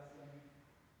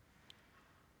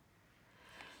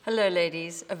Hello,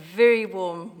 ladies. A very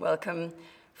warm welcome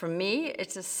from me.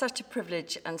 It's such a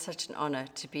privilege and such an honor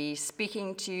to be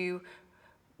speaking to you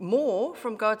more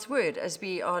from God's Word as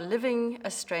we are living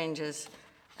as strangers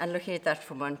and looking at that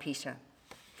from 1 Peter.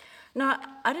 Now,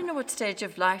 I don't know what stage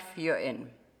of life you're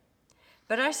in,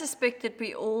 but I suspect that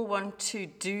we all want to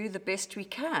do the best we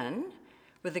can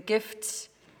with the gifts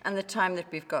and the time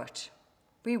that we've got.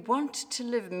 We want to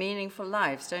live meaningful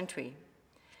lives, don't we?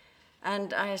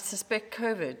 And I suspect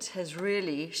COVID has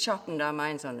really sharpened our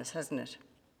minds on this, hasn't it?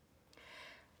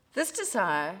 This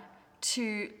desire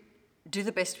to do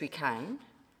the best we can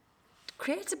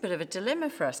creates a bit of a dilemma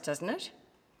for us, doesn't it?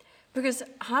 Because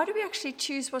how do we actually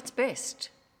choose what's best?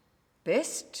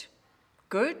 Best?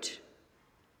 Good?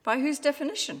 By whose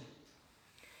definition?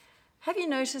 Have you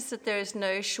noticed that there is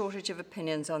no shortage of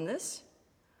opinions on this?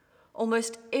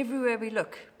 Almost everywhere we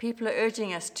look, people are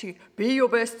urging us to be your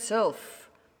best self.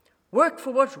 Work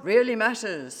for what really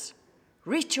matters.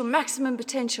 Reach your maximum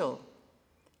potential.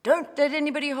 Don't let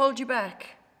anybody hold you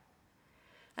back.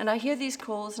 And I hear these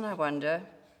calls and I wonder,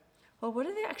 well, what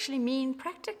do they actually mean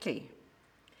practically?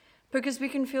 Because we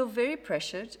can feel very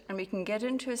pressured and we can get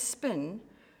into a spin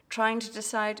trying to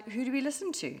decide who do we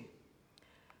listen to?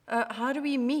 How do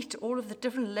we meet all of the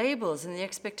different labels and the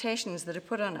expectations that are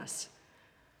put on us?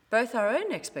 Both our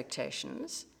own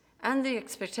expectations and the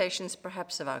expectations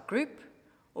perhaps of our group,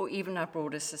 or even our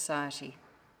broader society.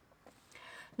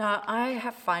 Now, I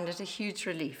find it a huge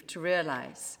relief to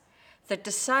realize that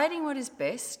deciding what is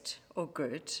best or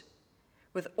good,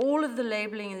 with all of the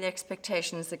labeling and the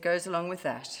expectations that goes along with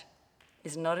that,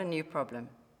 is not a new problem.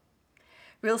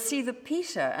 We'll see that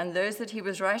Peter and those that he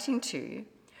was writing to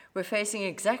were facing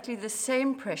exactly the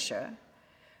same pressure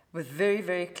with very,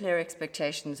 very clear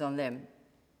expectations on them.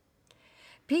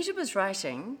 Peter was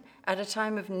writing at a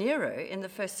time of Nero in the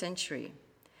 1st century,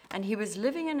 and he was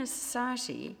living in a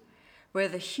society where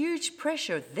the huge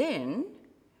pressure then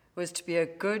was to be a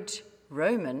good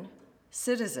Roman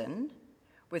citizen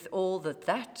with all that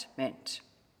that meant.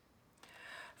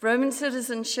 Roman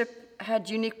citizenship had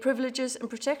unique privileges and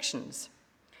protections,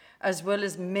 as well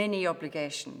as many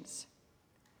obligations.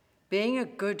 Being a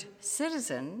good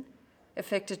citizen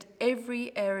affected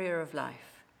every area of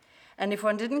life, and if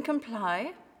one didn't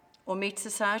comply or meet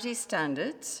society's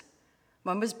standards,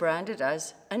 one was branded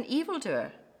as an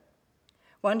evildoer,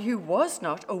 one who was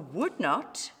not or would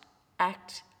not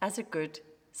act as a good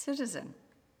citizen.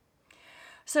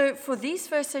 So for these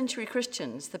 1st century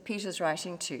Christians that Peter's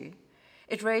writing to,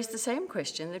 it raised the same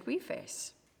question that we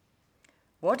face.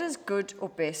 What does good or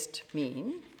best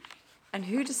mean, and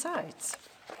who decides?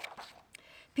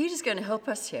 Peter's going to help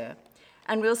us here,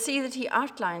 and we'll see that he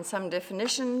outlines some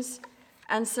definitions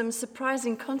and some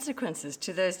surprising consequences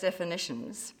to those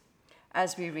definitions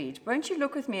as we read. Won't you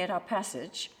look with me at our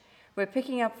passage? We're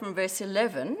picking up from verse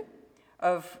 11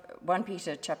 of 1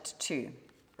 Peter chapter 2.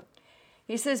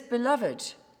 He says,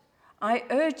 "Beloved, I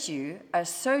urge you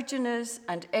as sojourners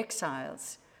and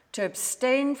exiles to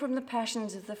abstain from the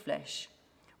passions of the flesh,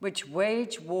 which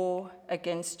wage war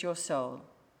against your soul.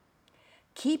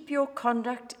 Keep your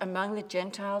conduct among the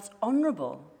Gentiles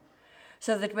honorable,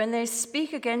 so that when they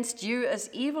speak against you as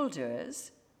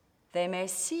evildoers, they may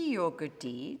see your good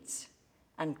deeds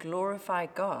and glorify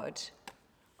God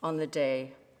on the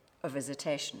day of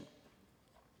visitation."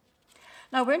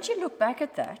 Now, won't you look back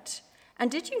at that?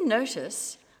 And did you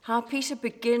notice how Peter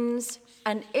begins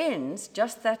and ends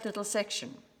just that little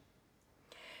section?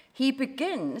 He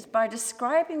begins by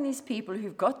describing these people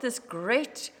who've got this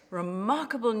great,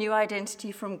 remarkable new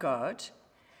identity from God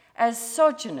as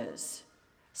sojourners.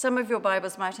 Some of your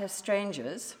Bibles might have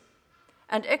strangers,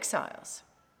 and exiles.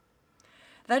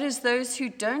 That is, those who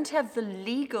don't have the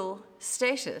legal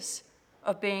status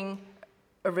of being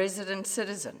a resident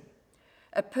citizen,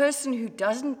 a person who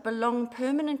doesn't belong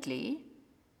permanently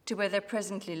to where they're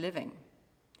presently living.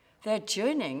 They're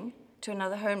journeying to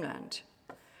another homeland.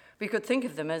 We could think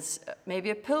of them as maybe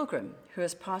a pilgrim who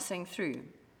is passing through.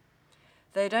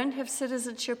 They don't have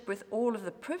citizenship with all of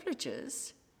the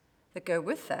privileges that go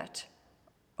with that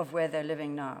of where they're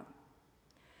living now.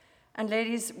 And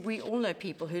ladies, we all know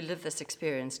people who live this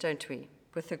experience, don't we?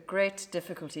 With the great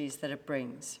difficulties that it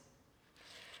brings.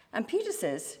 And Peter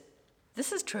says,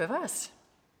 this is true of us.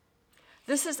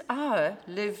 This is our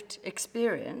lived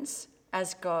experience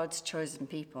as God's chosen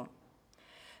people.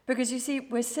 Because you see,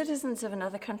 we're citizens of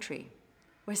another country.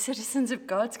 We're citizens of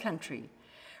God's country.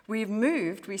 We've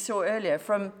moved, we saw earlier,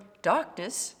 from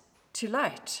darkness to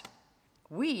light.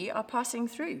 We are passing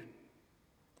through.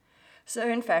 So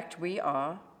in fact, we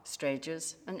are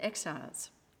strangers and exiles.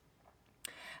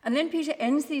 And then Peter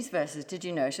ends these verses, did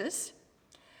you notice?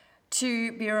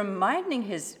 to be reminding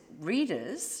his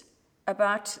readers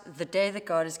about the day that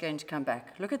God is going to come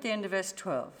back. Look at the end of verse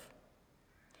 12.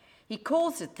 He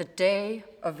calls it the day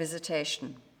of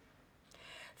visitation.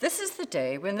 This is the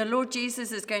day when the Lord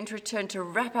Jesus is going to return to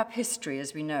wrap up history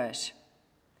as we know it.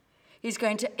 He's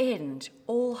going to end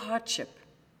all hardship.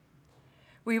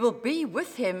 We will be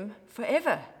with him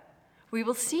forever. We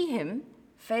will see him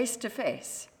face to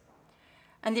face.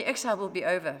 And the exile will be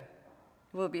over.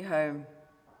 We'll be home.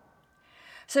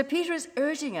 So Peter is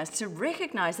urging us to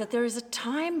recognize that there is a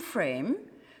time frame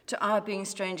to our being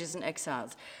strangers and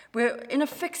exiles. We're in a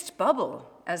fixed bubble,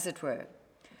 as it were.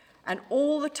 And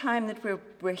all the time that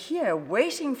we're here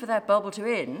waiting for that bubble to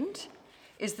end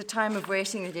is the time of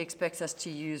waiting that he expects us to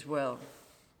use well.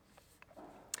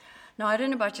 Now, I don't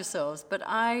know about yourselves, but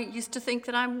I used to think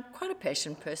that I'm quite a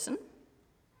patient person.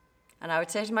 And I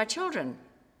would say to my children,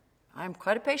 I'm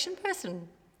quite a patient person,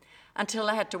 until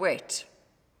I had to wait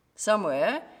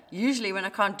somewhere, usually when I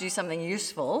can't do something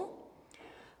useful,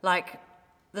 like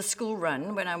the school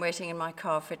run when I'm waiting in my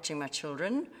car fetching my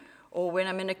children, or when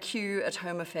I'm in a queue at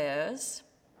Home Affairs.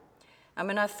 And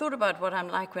when I thought about what I'm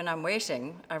like when I'm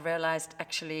waiting, I realized,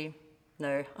 actually,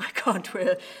 no, I can't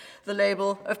wear the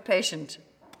label of patient.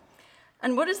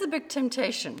 And what is the big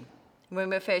temptation when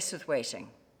we're faced with waiting?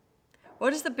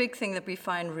 What is the big thing that we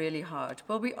find really hard?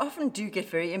 Well, we often do get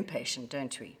very impatient,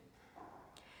 don't we?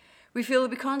 We feel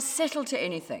that we can't settle to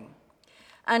anything,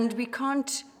 and we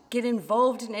can't get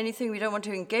involved in anything. We don't want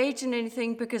to engage in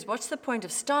anything, because what's the point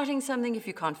of starting something if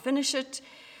you can't finish it?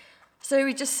 So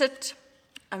we just sit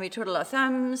and we twiddle our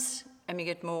thumbs and we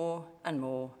get more and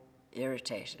more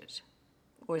irritated.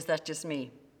 Or is that just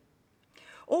me?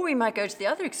 Or we might go to the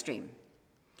other extreme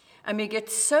and we get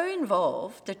so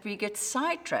involved that we get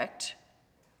sidetracked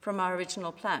from our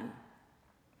original plan.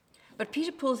 But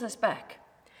Peter pulls us back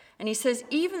and he says,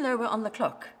 even though we're on the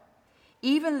clock,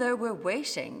 even though we're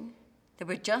waiting, that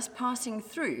we're just passing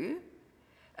through,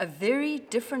 a very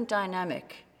different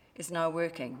dynamic is now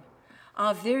working.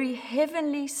 Our very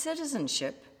heavenly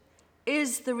citizenship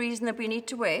is the reason that we need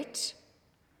to wait,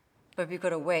 but we've got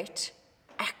to wait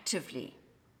actively.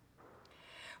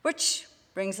 Which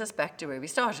brings us back to where we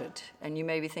started. And you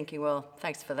may be thinking, well,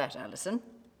 thanks for that, Alison.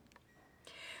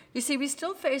 You see, we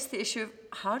still face the issue of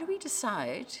how do we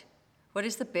decide what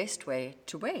is the best way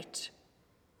to wait?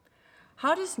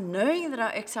 How does knowing that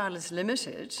our exile is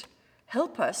limited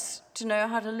help us to know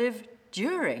how to live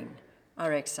during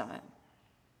our exile?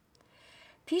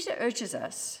 Peter urges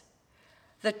us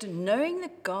that knowing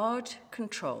that God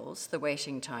controls the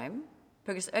waiting time,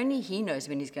 because only he knows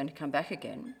when he's going to come back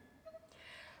again,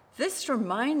 this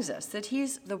reminds us that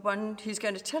he's the one who's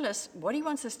going to tell us what he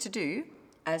wants us to do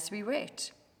as we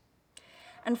wait.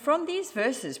 And from these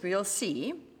verses, we'll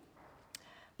see,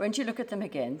 won't you look at them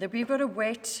again, that we've got to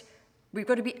wait, we've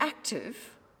got to be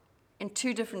active in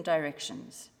two different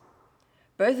directions.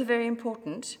 Both are very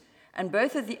important, and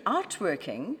both are the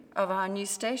outworking of our new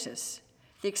status,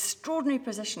 the extraordinary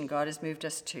position God has moved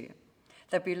us to,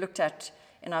 that we looked at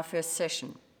in our first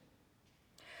session.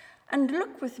 And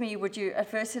look with me, would you, at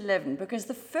verse 11, because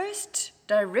the first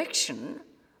direction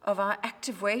of our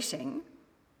active waiting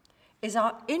is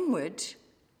our inward,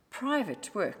 private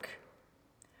work.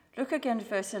 Look again at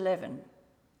verse 11. It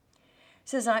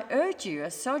says, I urge you,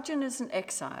 as sojourners and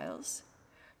exiles,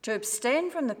 to abstain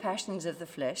from the passions of the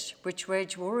flesh, which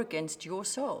wage war against your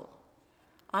soul.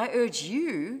 I urge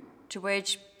you to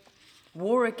wage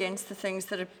war against the things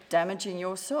that are damaging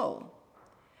your soul.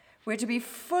 We're to be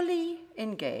fully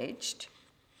engaged,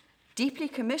 deeply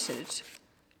committed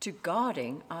to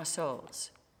guarding our souls.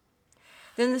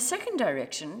 Then the second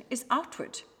direction is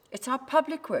outward. It's our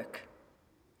public work.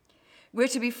 We're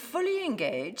to be fully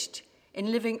engaged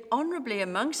in living honorably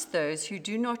amongst those who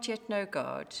do not yet know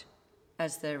God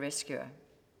as their rescuer.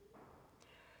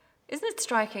 Isn't it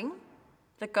striking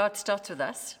that God starts with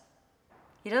us?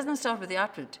 He doesn't start with the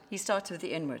outward, he starts with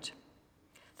the inward.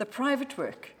 The private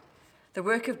work, the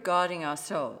work of guarding our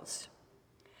souls.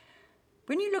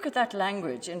 When you look at that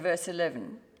language in verse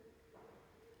 11,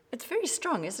 it's very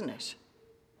strong, isn't it?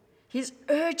 He's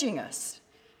urging us.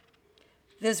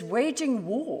 There's waging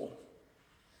war.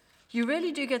 You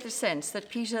really do get the sense that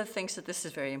Peter thinks that this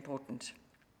is very important.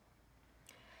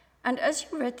 And as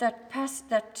you read that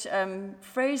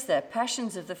phrase there,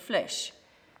 passions of the flesh,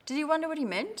 did you wonder what he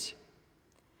meant?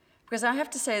 Because I have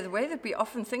to say, the way that we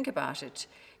often think about it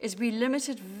is we limit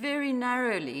it very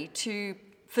narrowly to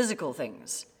physical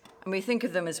things, and we think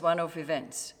of them as one-off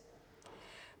events.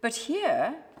 But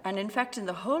here, and in fact in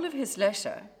the whole of his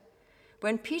letter,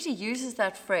 when Peter uses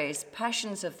that phrase,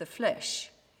 passions of the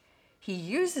flesh, he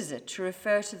uses it to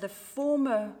refer to the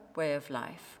former way of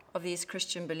life of these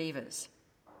Christian believers,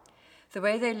 the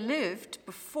way they lived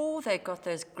before they got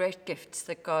those great gifts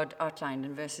that God outlined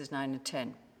in verses 9 and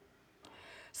 10.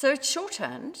 So it's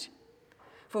shorthand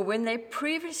for when they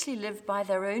previously lived by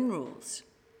their own rules,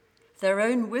 their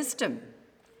own wisdom,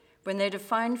 when they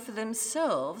defined for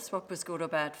themselves what was good or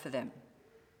bad for them.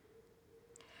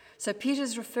 So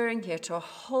Peter's referring here to a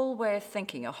whole way of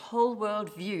thinking, a whole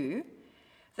world view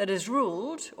that is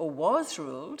ruled, or was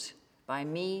ruled, by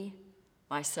me,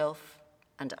 myself,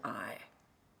 and I.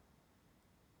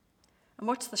 And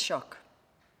what's the shock?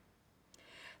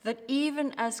 That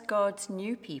even as God's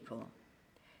new people,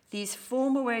 these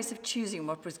former ways of choosing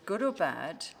what was good or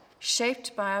bad,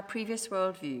 shaped by our previous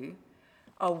worldview,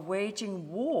 are waging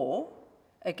war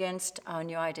against our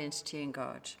new identity in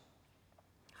God.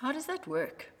 How does that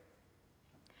work?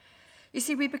 You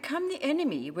see, we become the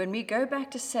enemy when we go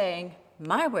back to saying,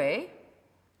 my way,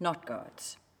 not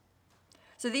God's.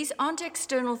 So these aren't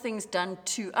external things done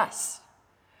to us.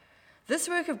 This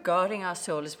work of guarding our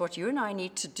soul is what you and I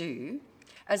need to do,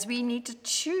 as we need to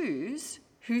choose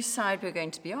whose side we're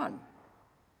going to be on.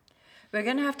 We're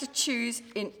going to have to choose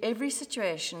in every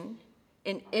situation,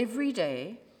 in every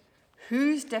day,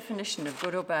 whose definition of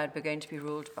good or bad we're going to be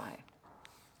ruled by.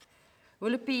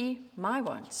 Will it be my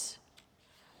wants,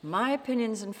 my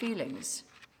opinions and feelings,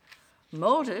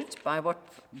 molded by what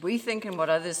we think and what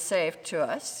others say to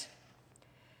us,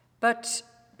 but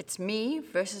it's me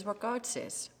versus what God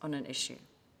says on an issue?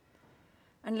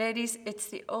 And ladies, it's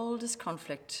the oldest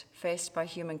conflict faced by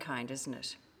humankind, isn't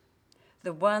it?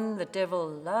 The one the devil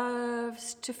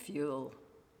loves to fuel.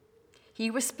 He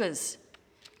whispers,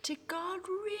 did God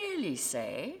really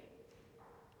say?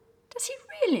 Does he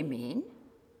really mean?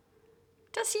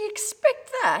 Does he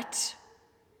expect that?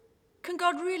 Can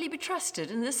God really be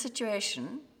trusted in this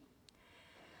situation?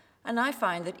 And I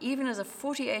find that even as a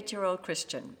 48-year-old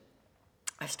Christian,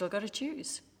 I've still got to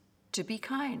choose to be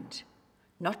kind,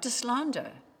 not to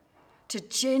slander, to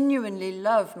genuinely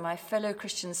love my fellow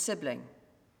Christian sibling.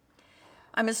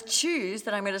 I must choose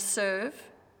that I'm going to serve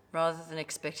rather than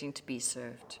expecting to be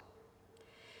served.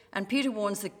 And Peter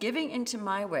warns that giving into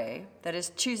my way, that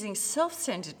is, choosing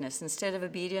self-centeredness instead of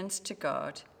obedience to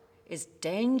God, is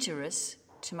dangerous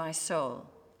to my soul.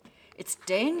 It's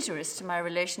dangerous to my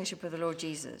relationship with the Lord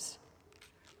Jesus.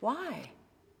 Why?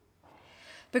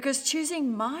 Because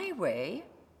choosing my way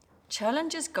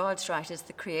challenges God's right as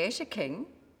the Creator King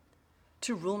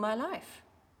to rule my life.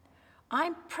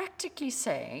 I'm practically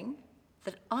saying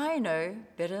that I know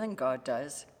better than God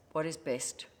does what is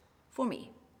best for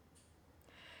me.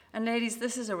 And ladies,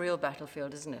 this is a real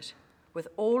battlefield, isn't it? With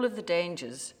all of the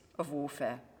dangers of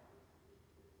warfare.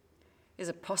 Is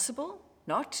it possible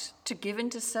not to give in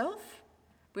to self?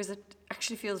 Because it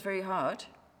actually feels very hard.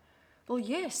 Well,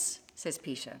 yes, says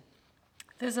Peter.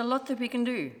 There's a lot that we can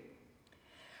do.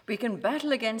 We can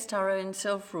battle against our own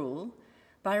self-rule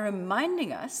by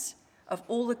reminding us of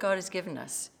all that God has given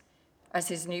us as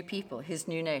his new people, his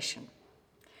new nation.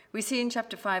 We see in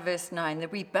chapter 5, verse 9,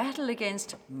 that we battle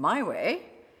against my way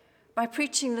by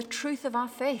preaching the truth of our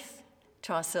faith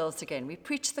to ourselves again. We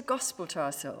preach the gospel to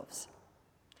ourselves.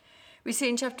 We see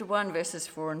in chapter 1, verses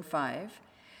 4 and 5,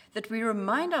 that we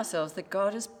remind ourselves that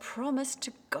God has promised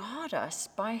to guard us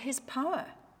by his power.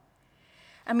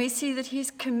 And we see that he's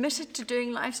committed to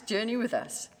doing life's journey with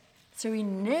us. So we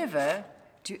never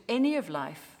do any of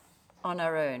life on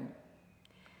our own.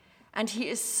 And he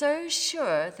is so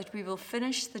sure that we will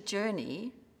finish the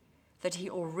journey that he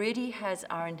already has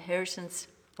our inheritance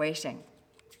waiting.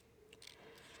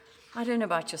 I don't know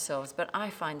about yourselves, but I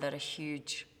find that a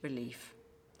huge relief.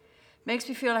 Makes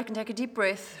me feel I can take a deep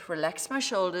breath, relax my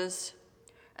shoulders,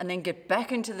 and then get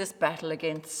back into this battle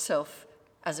against self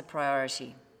as a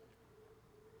priority.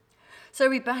 So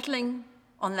we're battling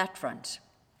on that front,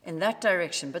 in that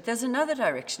direction, but there's another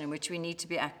direction in which we need to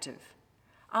be active.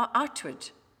 Our outward,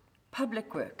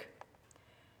 public work.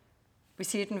 We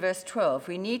see it in verse 12.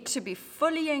 We need to be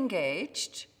fully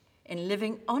engaged in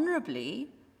living honorably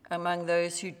among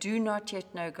those who do not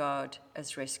yet know God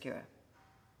as rescuer.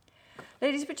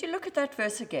 Ladies, would you look at that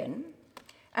verse again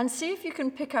and see if you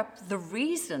can pick up the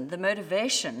reason, the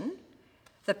motivation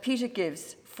that Peter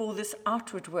gives for this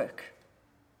outward work?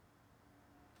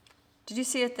 Did you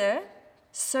see it there?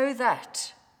 So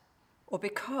that, or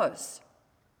because.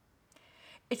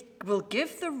 It will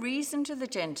give the reason to the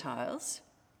Gentiles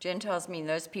mean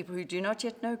those people who do not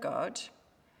yet know God,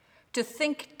 to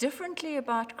think differently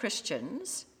about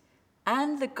Christians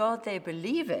and the God they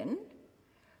believe in,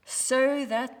 so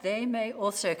that they may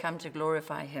also come to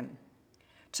glorify him,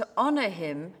 to honor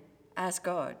him as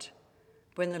God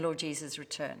when the Lord Jesus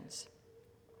returns.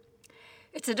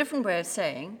 It's a different way of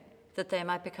saying that they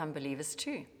might become believers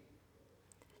too.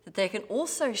 That they can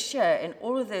also share in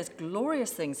all of those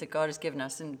glorious things that God has given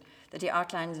us and that he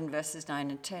outlines in verses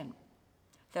 9 and 10.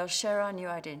 They'll share our new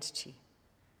identity.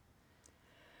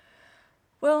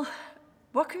 Well,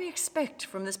 what can we expect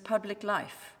from this public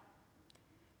life?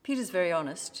 Peter's very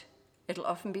honest. It'll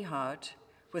often be hard,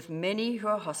 with many who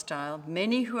are hostile,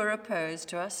 many who are opposed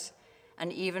to us,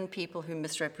 and even people who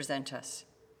misrepresent us.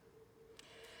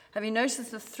 Have you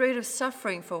noticed the thread of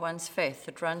suffering for one's faith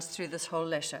that runs through this whole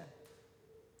letter?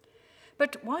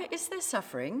 But why is there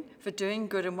suffering for doing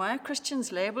good, and why are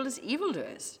Christians labeled as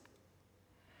evildoers?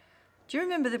 Do you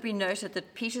remember that we noted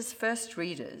that Peter's first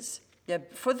readers,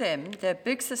 for them, their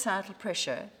big societal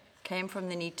pressure came from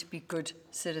the need to be good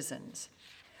citizens?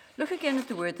 Look again at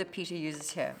the word that Peter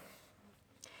uses here.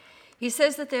 He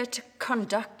says that they're to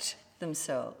conduct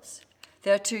themselves.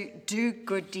 They're to do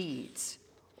good deeds,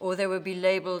 or they will be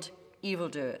labeled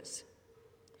evildoers.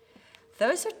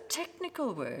 Those are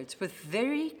technical words with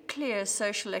very clear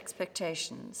social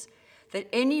expectations that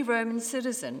any Roman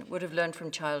citizen would have learned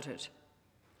from childhood.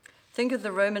 Think of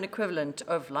the Roman equivalent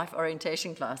of life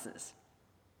orientation classes.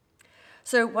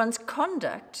 So one's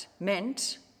conduct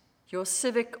meant your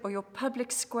civic or your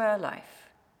public square life,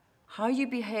 how you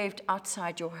behaved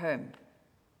outside your home.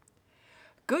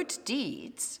 Good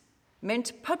deeds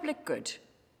meant public good,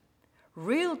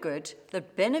 real good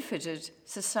that benefited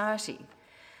society.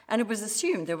 And it was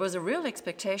assumed, there was a real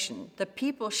expectation that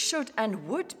people should and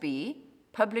would be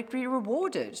publicly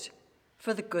rewarded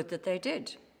for the good that they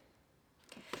did.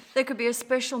 There could be a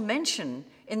special mention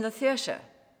in the theatre,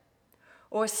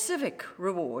 or a civic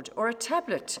reward, or a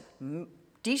tablet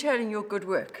detailing your good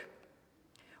work,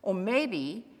 or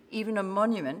maybe even a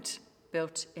monument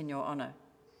built in your honor.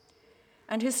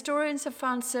 And historians have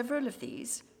found several of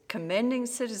these, commending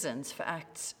citizens for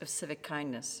acts of civic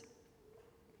kindness.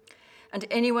 And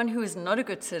anyone who is not a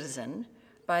good citizen,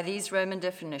 by these Roman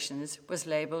definitions, was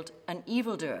labeled an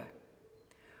evildoer,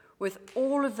 with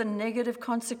all of the negative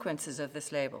consequences of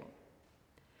this label.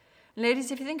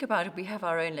 Ladies, if you think about it, we have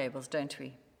our own labels, don't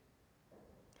we?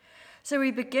 So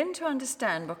we begin to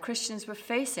understand what Christians were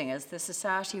facing as the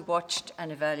society watched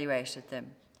and evaluated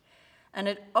them. And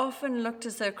it often looked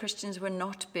as though Christians were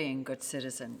not being good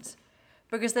citizens,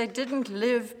 because they didn't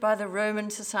live by the Roman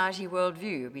society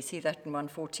worldview. We see that in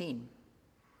 1:14.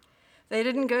 They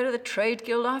didn't go to the trade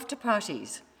guild after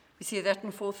parties. We see that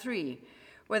in 4:3,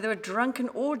 where there were drunken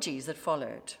orgies that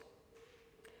followed.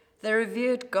 They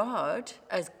revered God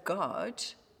as God,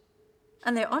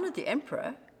 and they honored the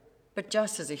emperor, but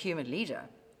just as a human leader.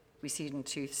 We see it in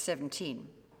 2:17.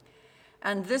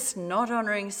 And this not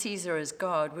honoring Caesar as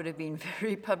God would have been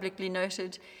very publicly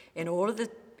noted in all of the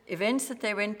events that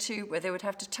they went to, where they would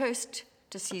have to toast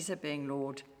to Caesar being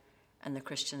Lord, and the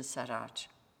Christians sat out.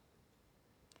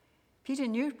 Peter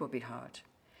knew it would be hard,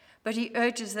 but he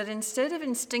urges that instead of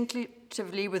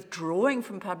instinctively withdrawing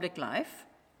from public life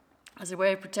as a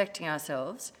way of protecting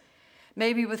ourselves,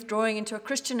 maybe withdrawing into a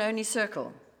Christian-only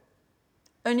circle,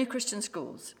 only Christian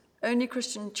schools, only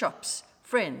Christian shops,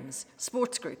 friends,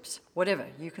 sports groups, whatever.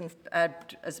 You can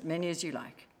add as many as you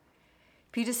like.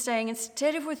 Peter's saying,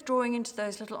 instead of withdrawing into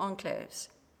those little enclaves,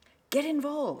 get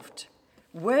involved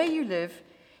where you live,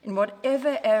 in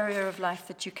whatever area of life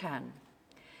that you can,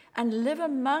 and live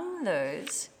among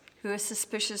those who are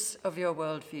suspicious of your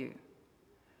worldview.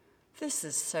 This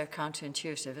is so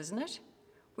counterintuitive, isn't it?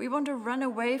 We want to run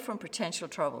away from potential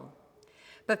trouble.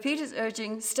 But Peter's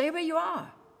urging, stay where you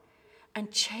are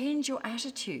and change your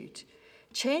attitude.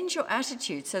 Change your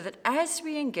attitude so that as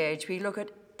we engage, we look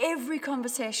at every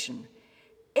conversation,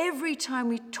 every time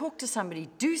we talk to somebody,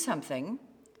 do something,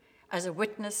 as a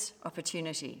witness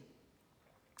opportunity.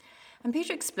 And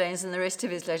Peter explains in the rest of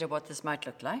his letter what this might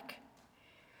look like.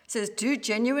 He says, do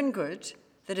genuine good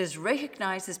that is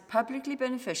recognized as publicly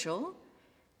beneficial,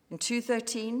 in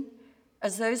 2:13,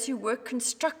 as those who work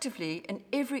constructively in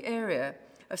every area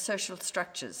of social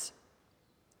structures.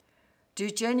 Do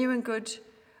genuine good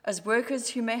as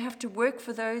workers who may have to work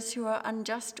for those who are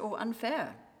unjust or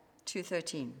unfair,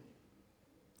 2:13.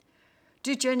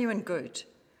 Do genuine good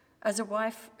as a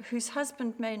wife whose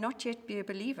husband may not yet be a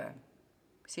believer,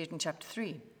 see it in chapter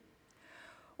 3.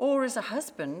 Or as a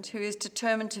husband who is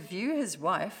determined to view his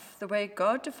wife the way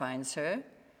God defines her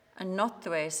and not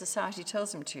the way society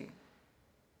tells him to.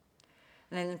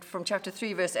 And then from chapter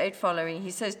 3, verse 8 following,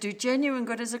 he says, do genuine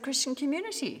good as a Christian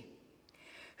community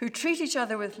who treat each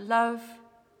other with love,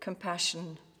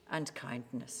 compassion, and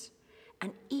kindness.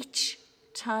 And each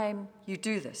time you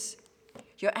do this,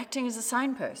 you're acting as a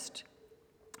signpost,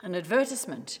 an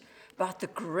advertisement about the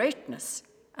greatness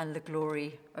and the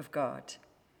glory of God.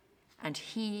 And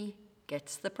he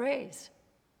gets the praise,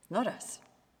 not us.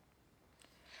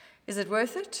 Is it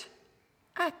worth it?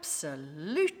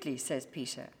 Absolutely, says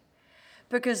Peter,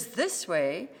 because this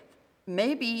way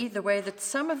may be the way that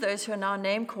some of those who are now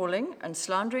name-calling and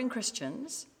slandering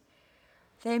Christians,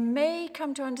 they may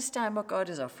come to understand what God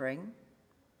is offering,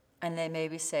 and they may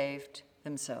be saved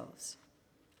themselves.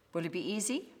 Will it be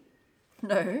easy?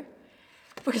 No,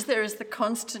 because there is the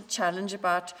constant challenge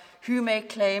about who may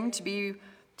claim to be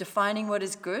defining what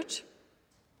is good,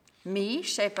 me,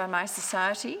 shaped by my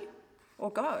society,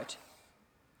 or God.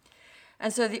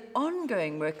 And so the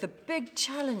ongoing work, the big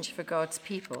challenge for God's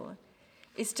people,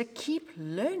 is to keep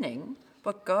learning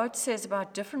what God says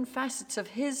about different facets of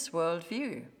his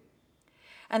worldview,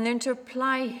 and then to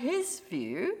apply his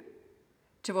view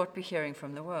to what we're hearing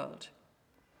from the world.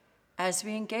 As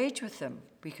we engage with them,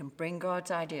 we can bring God's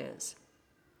ideas.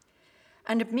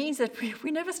 And it means that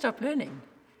we never stop learning.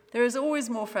 There is always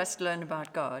more for us to learn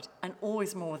about God, and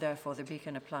always more, therefore, that we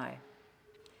can apply.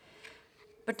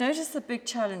 But notice the big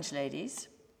challenge, ladies.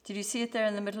 Did you see it there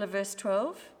in the middle of verse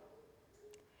 12?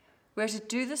 We're to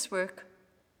do this work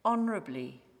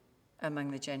honorably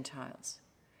among the Gentiles.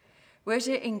 We're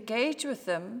to engage with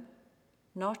them,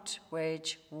 not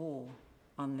wage war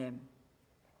on them.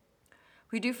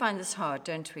 We do find this hard,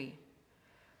 don't we?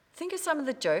 Think of some of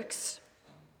the jokes,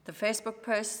 the Facebook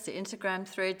posts, the Instagram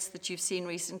threads that you've seen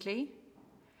recently.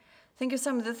 Think of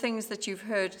some of the things that you've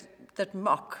heard that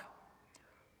mock,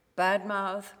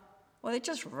 badmouth, or they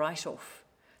just write off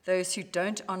those who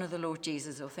don't honor the Lord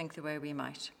Jesus or think the way we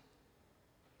might.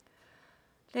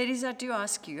 Ladies, I do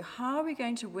ask you, how are we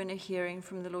going to win a hearing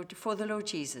from the Lord for the Lord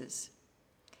Jesus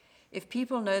if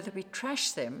people know that we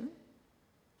trash them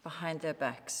behind their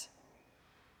backs?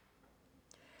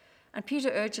 And Peter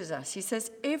urges us, he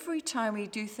says, every time we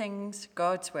do things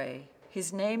God's way,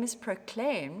 his name is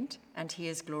proclaimed and he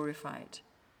is glorified.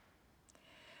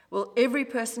 Will every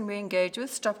person we engage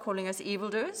with stop calling us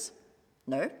evildoers?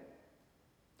 No.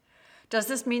 Does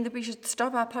this mean that we should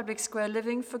stop our public square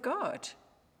living for God?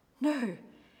 No.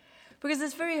 Because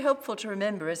it's very helpful to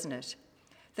remember, isn't it,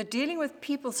 that dealing with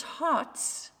people's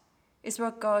hearts is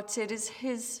what God said is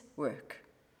his work.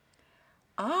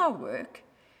 Our work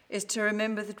is to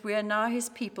remember that we are now his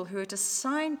people who are to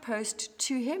signpost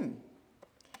to him.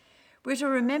 We're to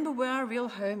remember where our real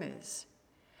home is.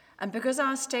 And because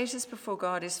our status before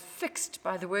God is fixed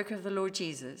by the work of the Lord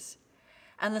Jesus,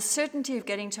 and the certainty of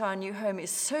getting to our new home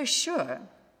is so sure,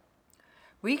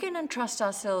 we can entrust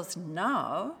ourselves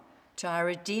now to our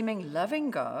redeeming,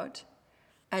 loving God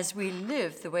as we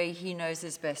live the way he knows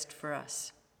is best for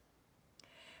us.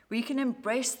 We can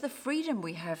embrace the freedom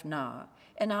we have now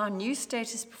in our new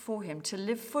status before him to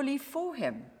live fully for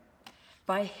him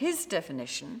by his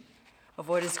definition of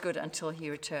what is good until he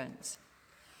returns.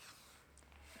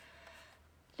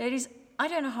 Ladies, I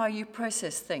don't know how you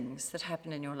process things that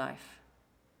happen in your life.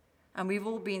 And we've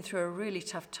all been through a really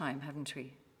tough time, haven't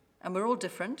we? And we're all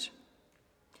different.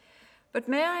 But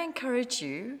may I encourage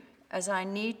you, as I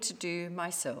need to do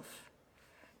myself,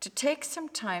 to take some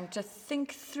time to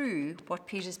think through what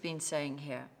Peter's been saying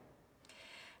here,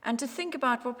 and to think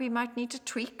about what we might need to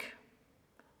tweak,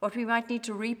 what we might need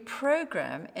to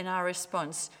reprogram in our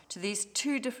response to these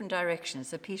two different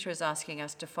directions that Peter is asking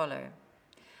us to follow: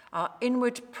 our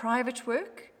inward private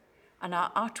work and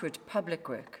our outward public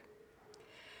work.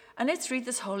 And let's read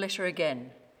this whole letter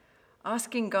again,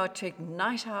 asking God to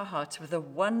ignite our hearts with the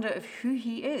wonder of who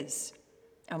he is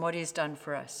and what he has done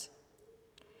for us.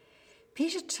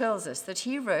 Peter tells us that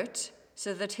he wrote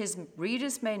so that his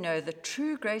readers may know the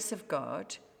true grace of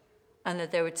God and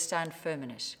that they would stand firm in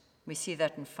it. We see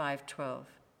that in 5:12.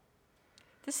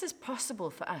 This is possible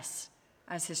for us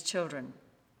as his children.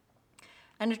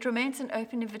 And it remains an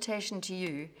open invitation to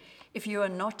you if you are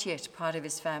not yet part of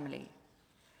his family.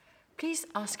 Please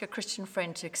ask a Christian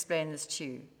friend to explain this to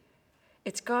you.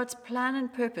 It's God's plan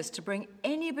and purpose to bring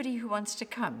anybody who wants to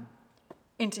come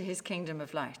into his kingdom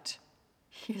of light.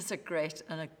 He is a great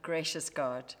and a gracious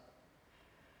God.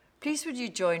 Please would you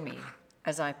join me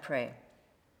as I pray.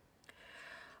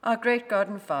 Our great God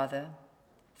and Father,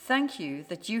 thank you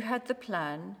that you had the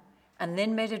plan and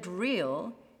then made it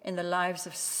real in the lives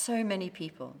of so many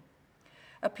people,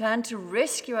 a plan to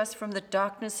rescue us from the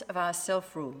darkness of our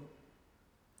self-rule.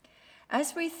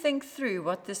 As we think through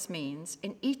what this means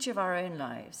in each of our own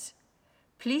lives,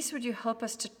 please would you help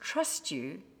us to trust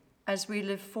you as we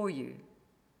live for you,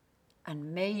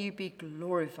 and may you be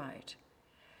glorified.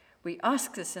 We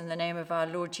ask this in the name of our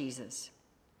Lord Jesus.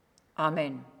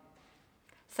 Amen.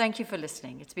 Thank you for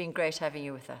listening. It's been great having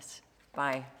you with us.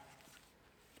 Bye.